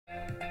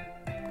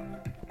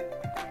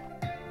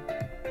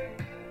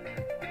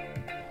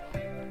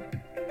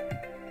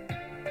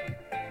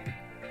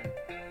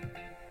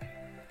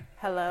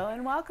Hello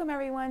and welcome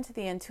everyone to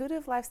the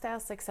Intuitive Lifestyle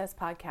Success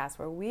Podcast,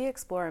 where we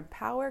explore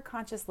empowered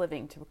conscious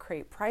living to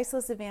create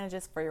priceless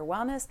advantages for your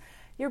wellness,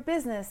 your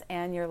business,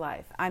 and your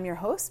life. I'm your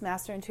host,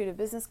 Master Intuitive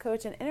Business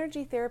Coach and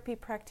Energy Therapy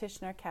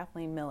Practitioner,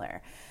 Kathleen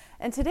Miller.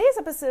 In today's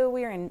episode,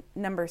 we are in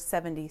number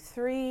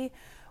 73.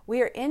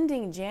 We are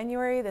ending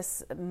January,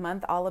 this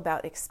month all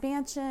about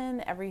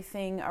expansion,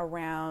 everything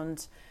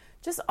around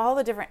just all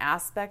the different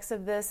aspects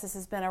of this. This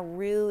has been a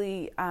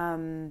really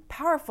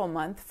powerful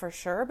month for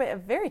sure, but a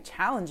very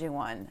challenging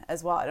one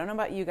as well. I don't know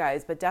about you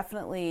guys, but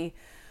definitely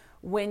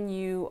when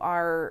you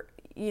are,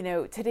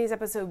 today's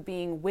episode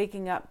being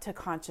waking up to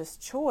conscious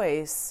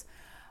choice,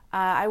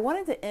 I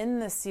wanted to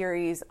end the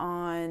series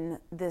on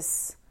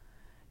this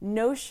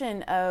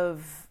notion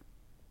of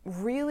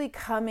really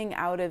coming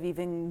out of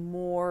even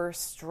more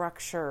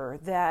structure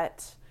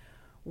that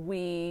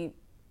we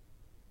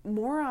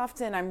more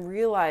often I'm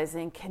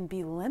realizing can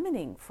be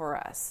limiting for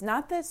us.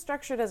 Not that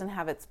structure doesn't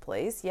have its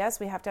place. Yes,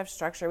 we have to have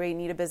structure. We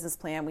need a business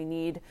plan. We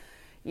need,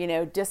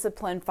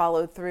 discipline,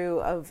 follow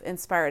through of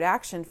inspired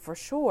action for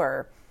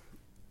sure.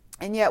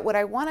 And yet what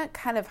I want to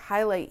kind of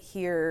highlight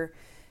here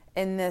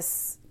in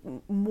this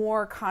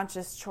more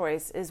conscious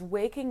choice is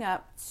waking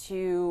up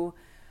to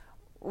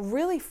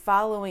really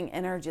following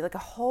energy, like a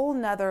whole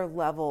nother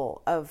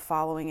level of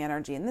following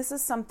energy. And this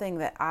is something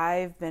that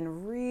I've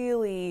been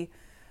really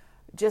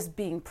just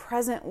being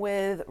present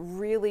with,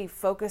 really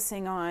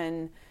focusing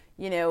on,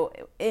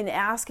 in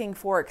asking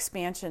for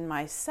expansion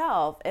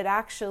myself. It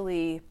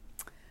actually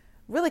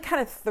really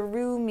kind of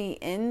threw me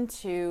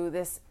into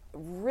this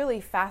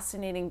really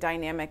fascinating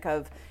dynamic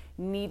of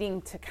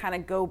needing to kind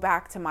of go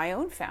back to my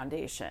own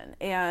foundation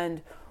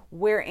and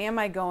where am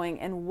I going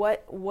and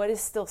what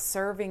is still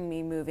serving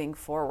me moving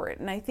forward.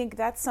 And I think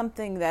that's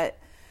something that,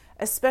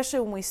 especially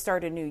when we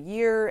start a new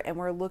year and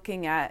we're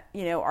looking at,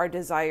 our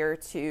desire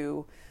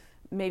to,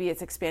 maybe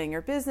it's expanding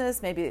your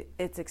business, maybe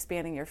it's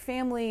expanding your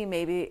family,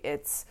 maybe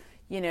it's,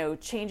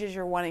 changes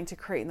you're wanting to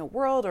create in the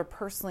world or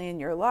personally in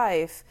your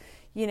life.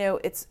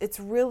 It's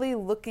really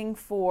looking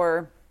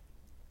for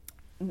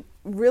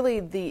really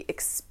the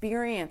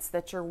experience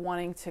that you're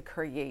wanting to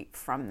create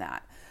from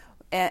that.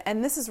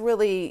 And this is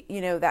really,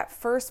 that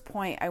first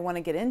point I want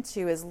to get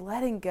into is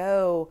letting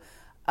go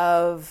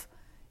of,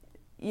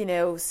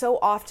 so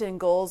often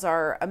goals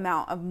are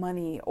amount of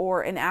money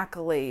or an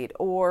accolade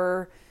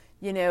or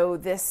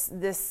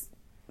this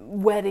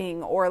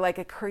wedding or like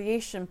a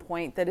creation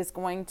point that is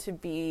going to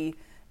be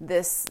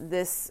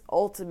this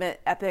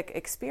ultimate epic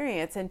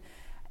experience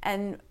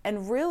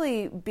and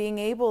really being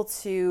able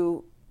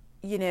to,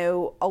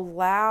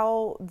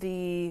 allow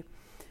the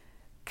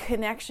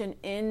connection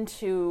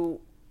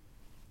into,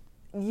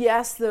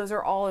 yes, those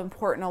are all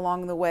important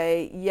along the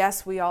way.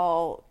 Yes,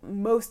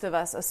 most of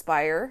us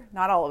aspire,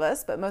 not all of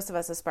us, but most of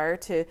us aspire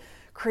to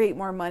create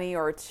more money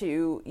or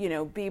to,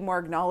 be more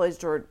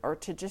acknowledged or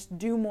to just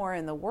do more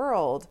in the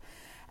world.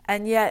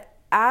 And yet,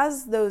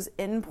 as those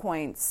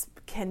endpoints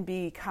can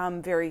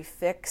become very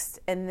fixed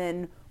and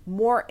then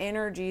more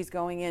energies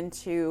going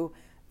into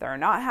they're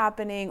not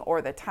happening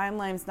or the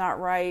timeline's not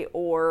right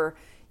or,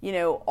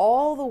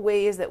 all the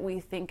ways that we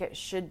think it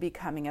should be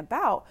coming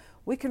about,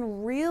 we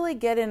can really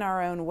get in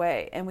our own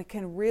way and we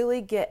can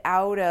really get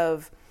out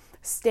of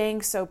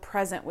staying so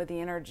present with the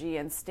energy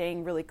and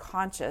staying really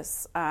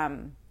conscious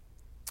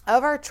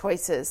of our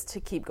choices to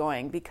keep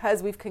going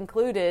because we've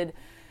concluded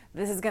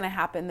this is going to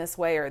happen this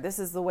way or this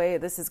is the way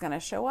this is going to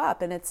show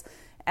up. And it's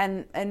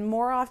and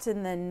more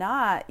often than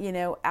not,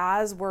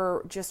 as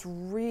we're just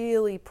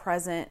really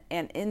present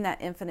and in that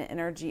infinite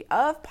energy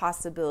of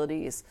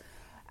possibilities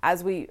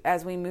as we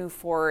move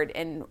forward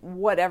in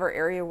whatever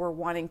area we're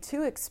wanting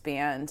to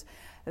expand,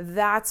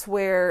 that's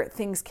where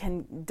things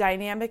can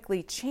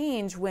dynamically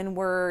change when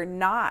we're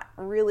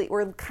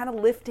kind of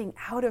lifting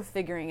out of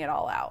figuring it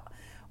all out.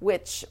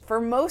 Which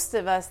for most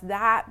of us,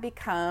 that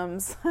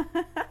becomes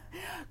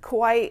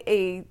quite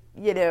a,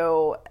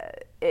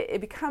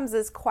 it becomes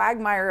this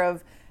quagmire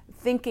of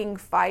thinking,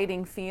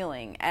 fighting,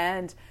 feeling,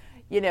 and,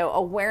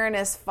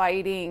 awareness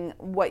fighting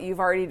what you've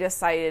already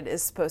decided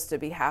is supposed to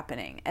be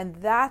happening. And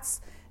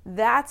that's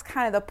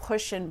kind of the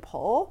push and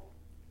pull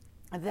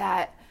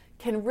that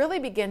can really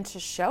begin to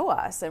show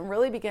us and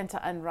really begin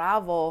to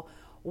unravel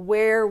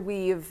where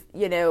we've,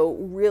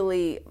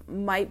 really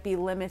might be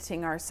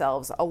limiting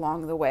ourselves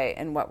along the way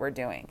in what we're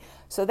doing.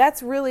 So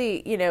that's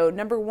really,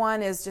 number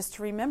one is just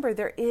to remember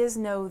there is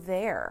no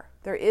there.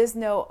 There is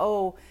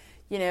no,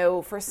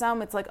 for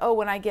some it's like,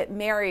 when I get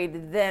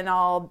married, then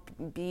I'll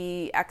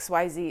be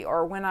XYZ.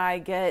 Or when I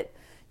get,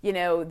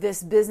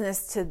 this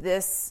business to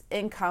this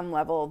income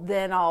level,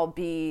 then I'll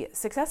be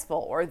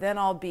successful. Or then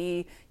I'll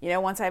be,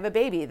 once I have a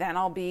baby, then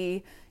I'll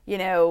be,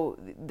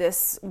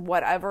 this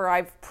whatever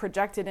I've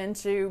projected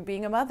into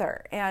being a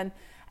mother. And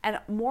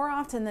more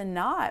often than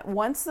not,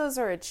 once those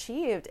are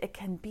achieved, it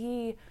can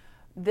be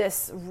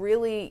this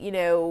really,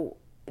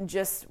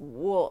 just,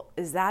 well,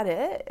 is that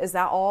it? Is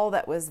that all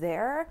that was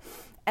there?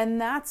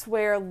 And that's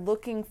where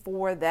looking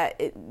for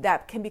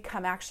that can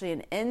become actually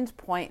an end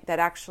point that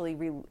actually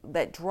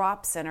that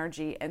drops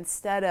energy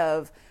instead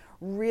of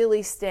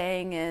really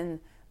staying in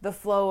the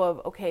flow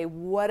of, okay,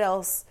 what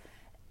else,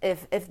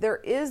 if there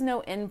is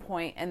no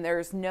endpoint and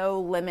there's no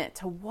limit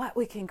to what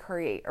we can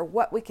create or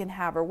what we can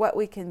have or what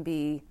we can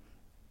be,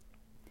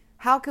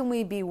 how can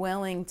we be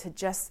willing to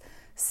just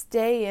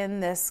stay in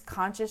this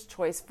conscious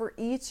choice for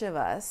each of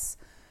us,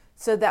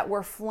 so that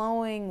we're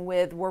flowing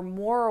with, we're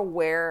more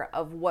aware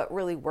of what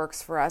really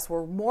works for us.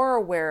 We're more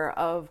aware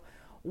of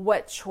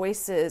what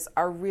choices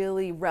are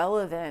really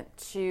relevant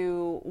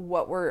to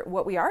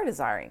what we are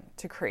desiring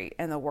to create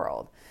in the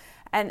world.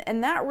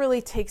 And that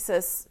really takes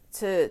us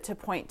to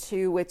point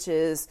 2, which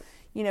is,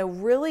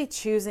 really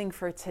choosing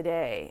for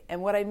today.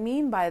 And what I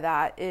mean by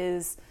that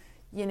is,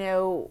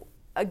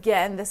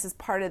 again, this is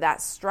part of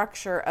that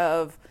structure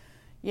of,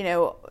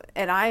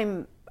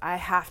 and I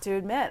have to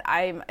admit,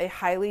 I'm a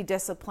highly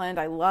disciplined,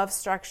 I love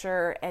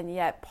structure, and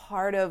yet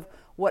part of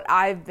what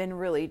I've been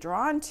really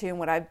drawn to and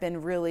what I've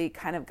been really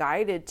kind of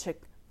guided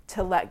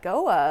to let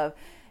go of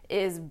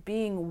is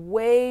being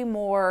way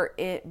more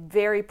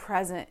very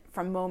present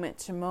from moment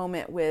to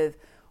moment with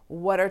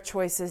what are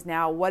choices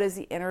now, what is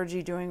the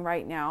energy doing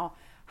right now,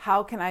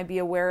 how can I be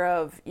aware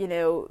of,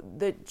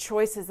 the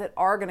choices that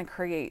are going to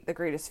create the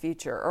greatest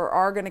future or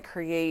are going to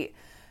create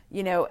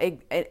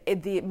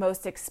the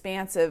most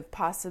expansive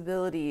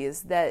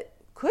possibilities that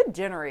could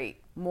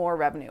generate more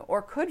revenue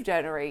or could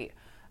generate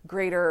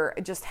greater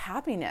just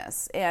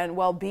happiness and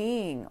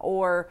well-being,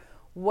 or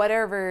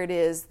whatever it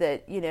is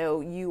that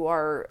you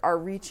are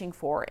reaching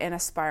for and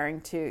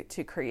aspiring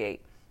to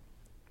create.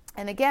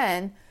 And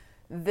again,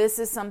 this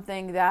is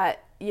something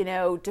that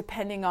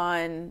depending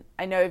on,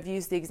 I know I've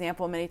used the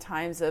example many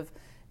times of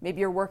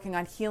maybe you're working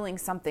on healing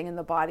something in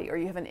the body, or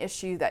you have an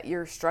issue that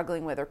you're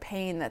struggling with, or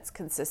pain that's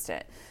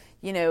consistent.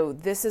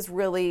 This is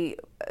really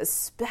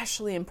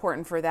especially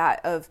important for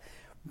that, of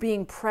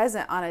being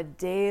present on a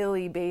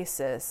daily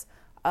basis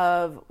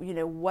of,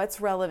 what's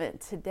relevant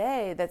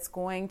today that's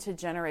going to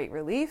generate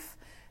relief,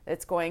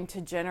 that's going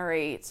to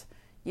generate,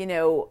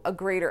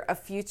 a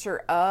future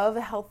of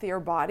a healthier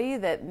body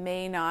that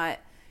may not,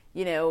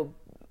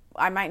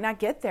 I might not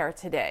get there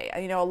today.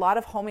 A lot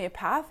of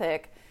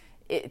homeopathic,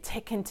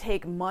 can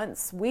take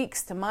months,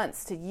 weeks to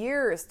months to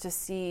years to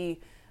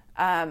see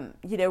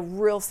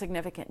real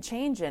significant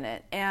change in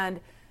it. And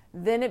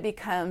then it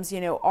becomes,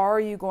 are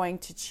you going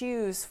to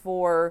choose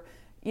for,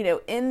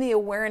 in the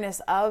awareness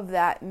of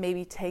that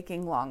maybe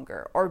taking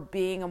longer or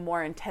being a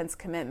more intense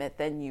commitment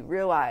than you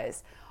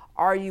realize,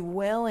 are you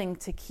willing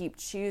to keep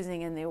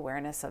choosing in the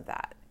awareness of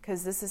that?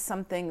 Because this is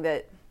something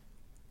that,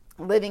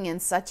 living in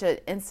such an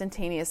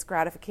instantaneous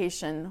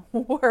gratification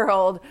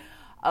world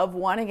of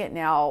wanting it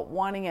now,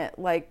 wanting it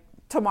like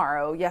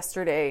tomorrow,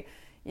 yesterday,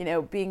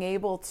 being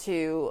able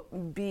to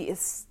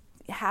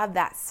have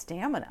that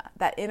stamina,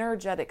 that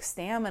energetic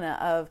stamina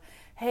of,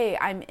 hey,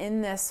 I'm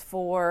in this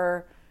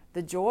for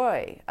the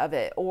joy of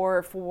it,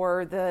 or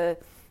for the,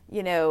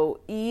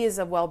 ease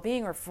of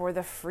well-being, or for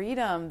the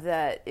freedom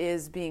that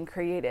is being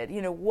created.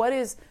 What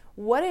is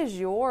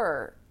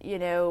your,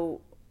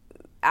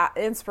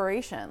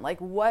 inspiration? Like,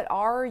 what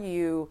are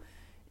you,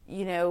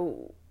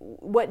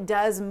 what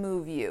does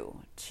move you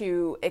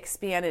to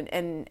expand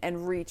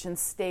and reach and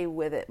stay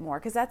with it more?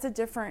 Because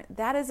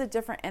that is a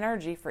different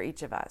energy for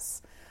each of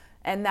us.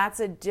 And that's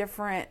a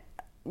different,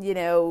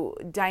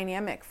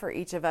 dynamic for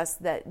each of us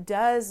that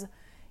does,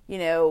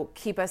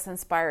 keep us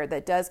inspired,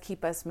 that does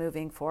keep us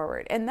moving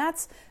forward. And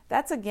that's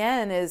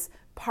again, is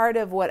part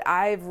of what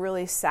I've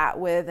really sat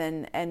with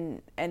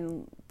and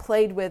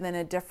played with in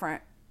a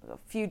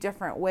few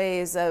different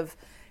ways of,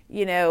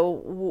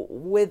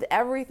 with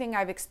everything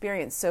I've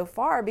experienced so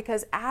far.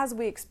 Because as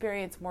we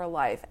experience more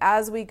life,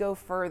 as we go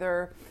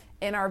further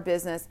in our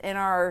business, in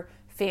our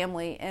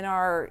family, in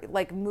our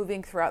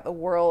moving throughout the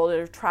world,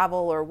 or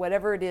travel, or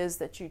whatever it is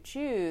that you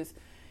choose,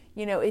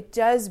 it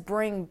does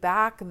bring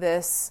back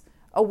this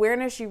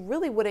awareness you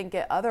really wouldn't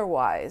get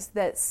otherwise,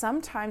 that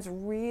sometimes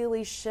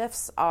really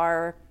shifts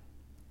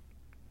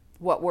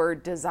what we're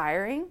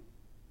desiring,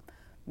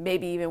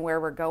 maybe even where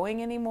we're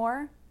going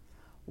anymore,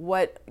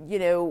 what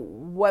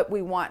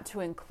we want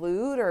to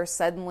include, or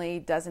suddenly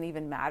doesn't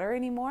even matter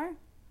anymore.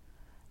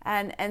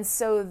 And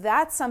so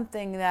that's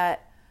something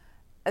that,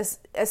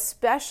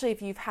 especially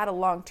if you've had a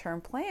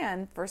long-term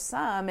plan, for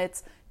some,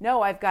 it's,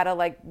 no, I've got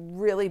to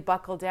really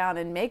buckle down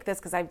and make this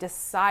because I've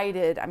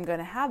decided I'm going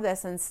to have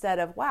this, instead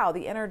of, wow,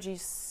 the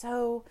energy's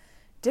so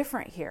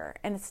different here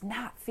and it's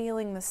not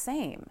feeling the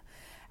same.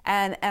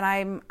 And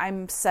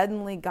I'm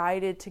suddenly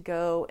guided to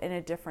go in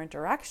a different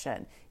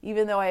direction,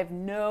 even though I have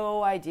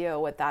no idea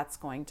what that's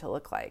going to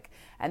look like.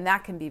 And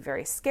that can be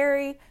very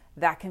scary.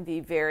 That can be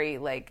very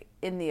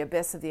in the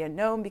abyss of the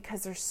unknown,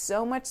 because there's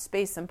so much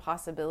space and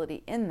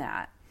possibility in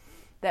that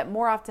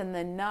more often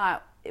than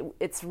not,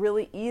 it's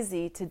really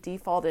easy to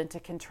default into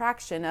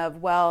contraction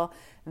of, well,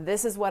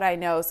 this is what I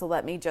know, so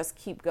let me just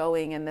keep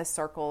going in this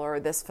circle or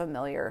this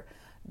familiar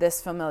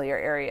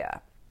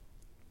area.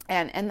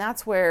 And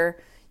that's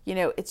where,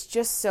 it's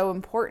just so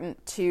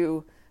important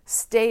to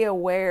stay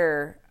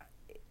aware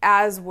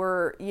as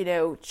we're,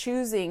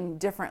 choosing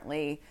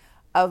differently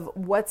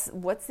what's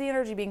the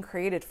energy being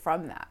created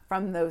from that,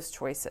 from those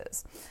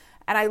choices.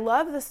 And I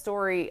love the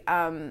story.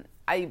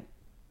 I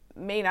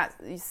may not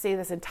say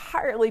this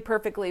entirely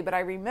perfectly, but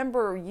I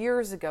remember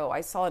years ago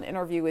I saw an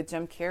interview with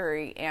Jim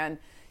Carrey, and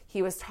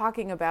he was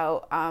talking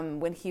about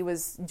when he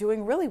was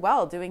doing really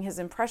well, doing his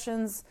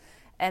impressions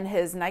and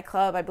his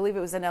nightclub, I believe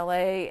it was in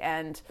LA,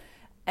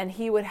 and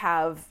he would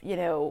have,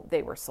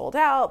 they were sold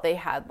out, they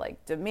had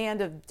like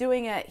demand of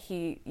doing it.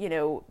 He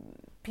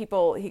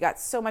got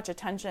so much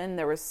attention.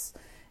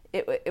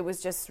 It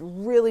was just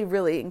really,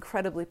 really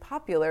incredibly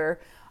popular.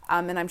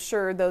 And I'm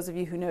sure those of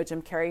you who know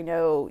Jim Carrey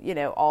know,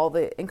 all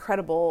the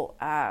incredible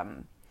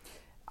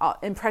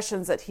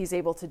impressions that he's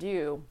able to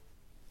do.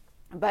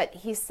 But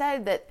he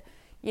said that,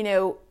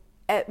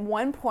 at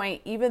one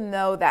point, even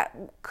though that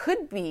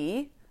could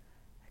be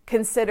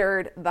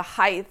considered the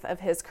height of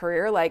his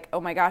career, like, oh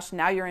my gosh,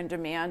 now you're in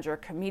demand, you're a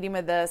comedian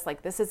with this,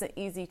 like this isn't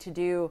easy to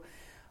do.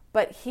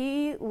 But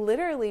he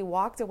literally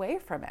walked away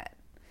from it.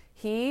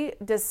 He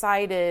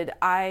decided,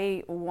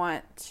 I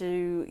want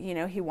to,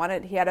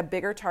 he had a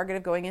bigger target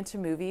of going into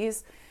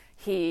movies.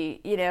 And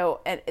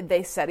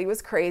they said he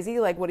was crazy.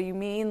 Like, what do you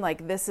mean?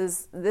 Like, this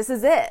is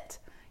it.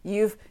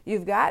 You've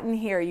gotten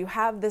here. You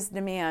have this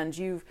demand.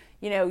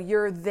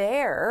 You're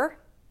there.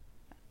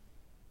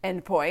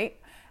 End point.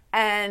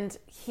 And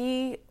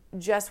he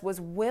just was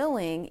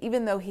willing,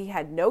 even though he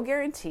had no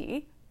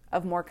guarantee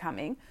of more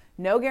coming,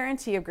 no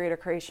guarantee of greater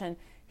creation,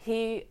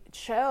 he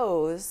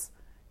chose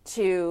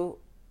to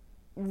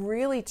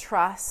really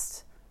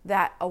trust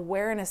that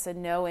awareness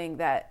and knowing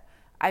that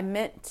I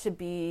meant to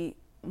be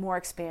more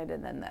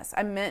expanded than this.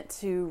 I meant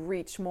to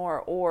reach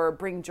more or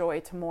bring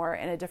joy to more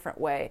in a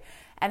different way.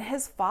 And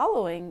his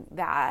following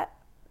that,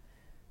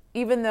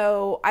 even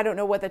though I don't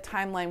know what the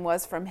timeline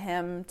was from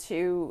him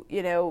to,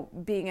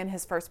 being in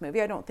his first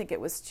movie, I don't think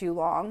it was too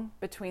long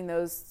between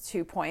those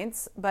 2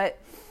 points. But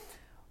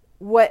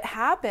what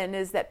happened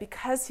is that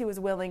because he was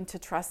willing to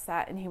trust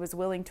that and he was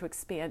willing to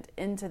expand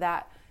into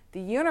that,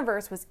 the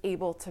universe was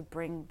able to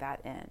bring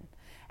that in.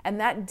 And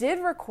that did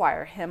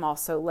require him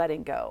also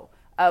letting go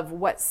of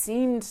what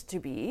seemed to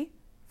be,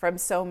 from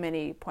so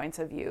many points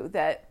of view,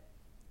 that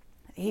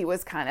he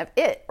was kind of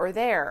it or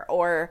there,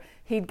 or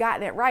he'd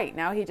gotten it right.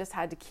 Now he just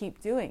had to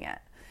keep doing it.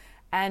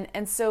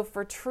 And so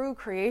for true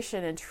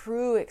creation and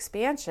true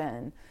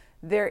expansion,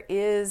 there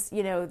is,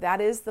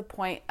 that is the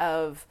point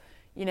of,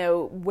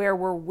 where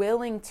we're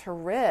willing to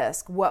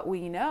risk what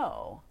we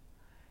know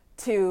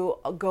to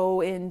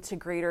go into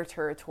greater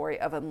territory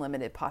of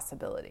unlimited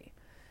possibility.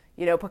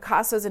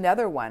 Picasso's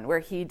another one where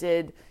he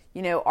did,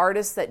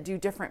 artists that do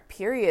different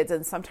periods,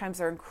 and sometimes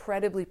they're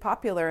incredibly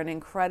popular and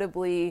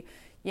incredibly,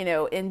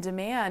 in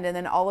demand. And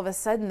then all of a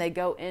sudden they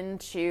go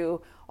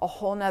into a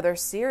whole nother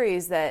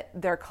series that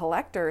their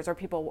collectors or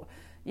people,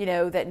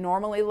 that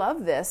normally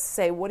love this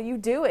say, what are you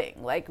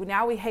doing? Like,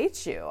 now we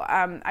hate you.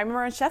 I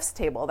remember on Chef's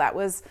Table, that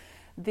was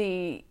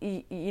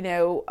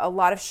a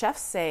lot of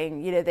chefs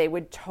saying, they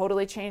would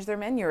totally change their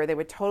menu, or they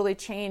would totally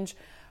change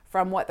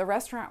from what the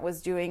restaurant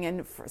was doing.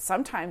 And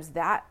sometimes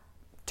that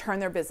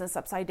turned their business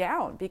upside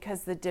down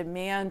because the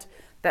demand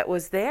that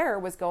was there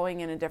was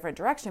going in a different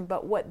direction.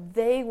 But what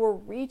they were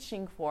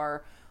reaching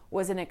for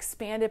was an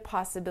expanded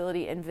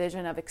possibility and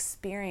vision of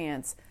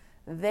experience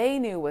they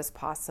knew was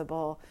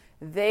possible.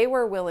 They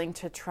were willing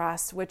to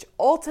trust, which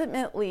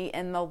ultimately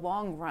in the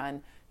long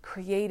run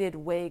created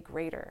way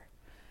greater.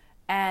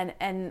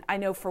 And I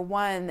know for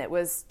one, that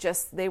was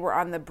just, they were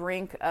on the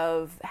brink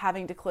of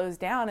having to close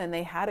down, and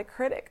they had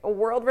a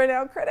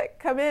world-renowned critic,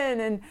 come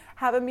in and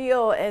have a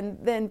meal and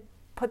then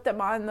put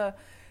them on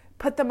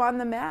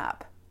the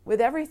map with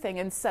everything.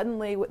 And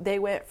suddenly they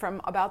went from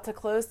about to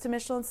close to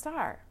Michelin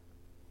star.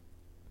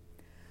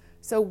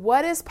 So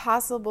what is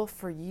possible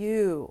for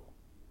you?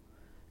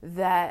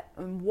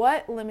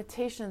 What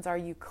limitations are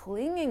you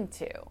clinging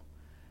to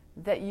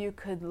that you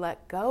could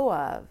let go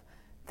of,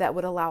 that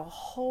would allow a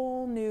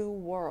whole new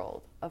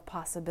world of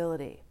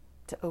possibility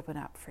to open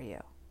up for you?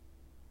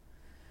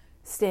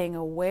 Staying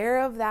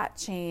aware of that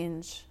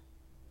change,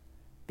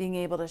 being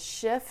able to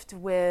shift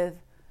with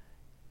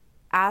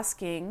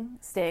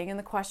staying in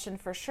the question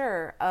for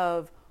sure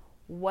of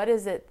what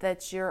is it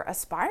that you're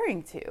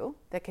aspiring to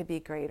that could be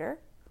greater.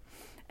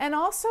 And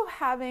also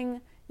having,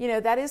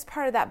 that is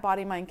part of that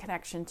body-mind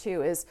connection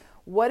too, is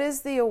what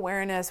is the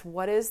awareness,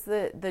 what is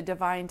the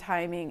divine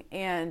timing,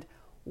 and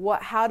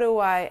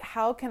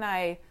how can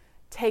I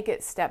take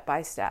it step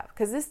by step?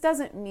 Because this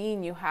doesn't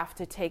mean you have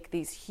to take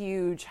these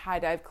huge high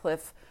dive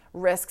cliff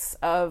risks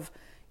of,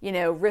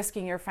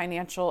 risking your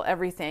financial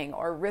everything,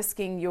 or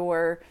risking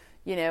your,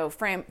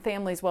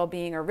 family's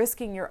well-being, or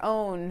risking your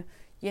own,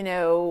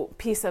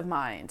 peace of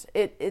mind.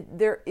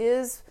 There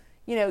is,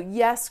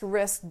 yes,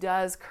 risk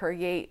does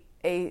create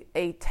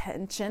a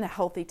tension, a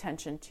healthy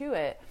tension to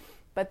it,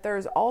 but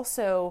there's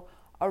also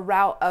a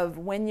route of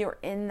when you're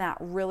in that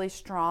really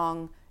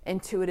strong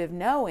intuitive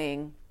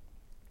knowing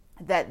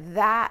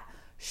that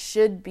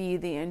should be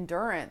the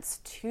endurance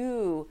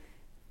to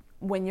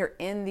when you're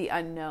in the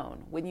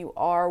unknown, when you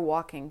are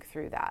walking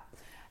through that.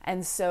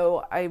 And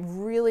so I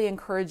really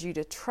encourage you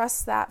to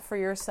trust that for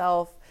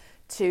yourself,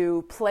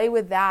 to play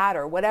with that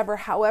or whatever,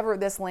 however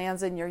this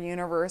lands in your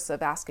universe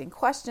of asking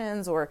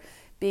questions or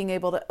being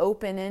able to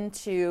open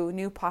into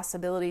new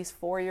possibilities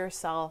for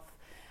yourself.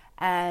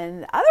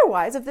 And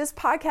otherwise, if this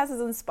podcast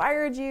has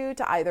inspired you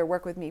to either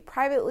work with me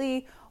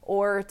privately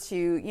or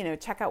to,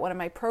 check out one of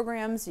my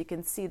programs, you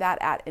can see that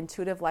at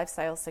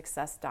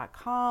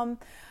intuitivelifestylesuccess.com.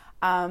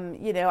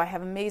 I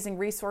have amazing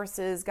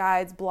resources,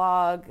 guides,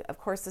 blog, of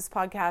course, this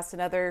podcast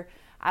and other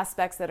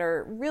aspects that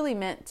are really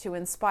meant to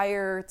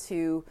inspire,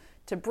 to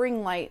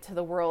bring light to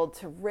the world,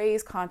 to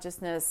raise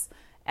consciousness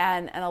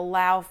and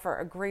allow for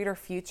a greater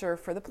future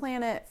for the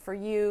planet, for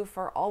you,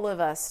 for all of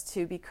us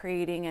to be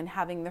creating and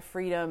having the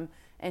freedom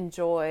and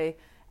joy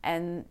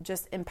and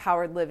just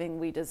empowered living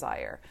we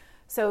desire.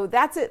 So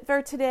that's it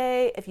for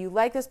today. If you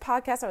like this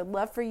podcast, I would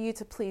love for you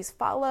to please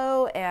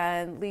follow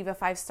and leave a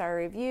 5-star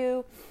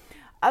review.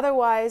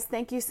 Otherwise,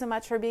 thank you so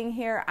much for being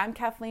here. I'm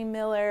Kathleen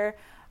Miller.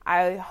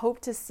 I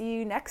hope to see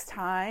you next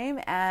time,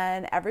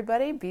 and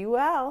everybody be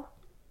well.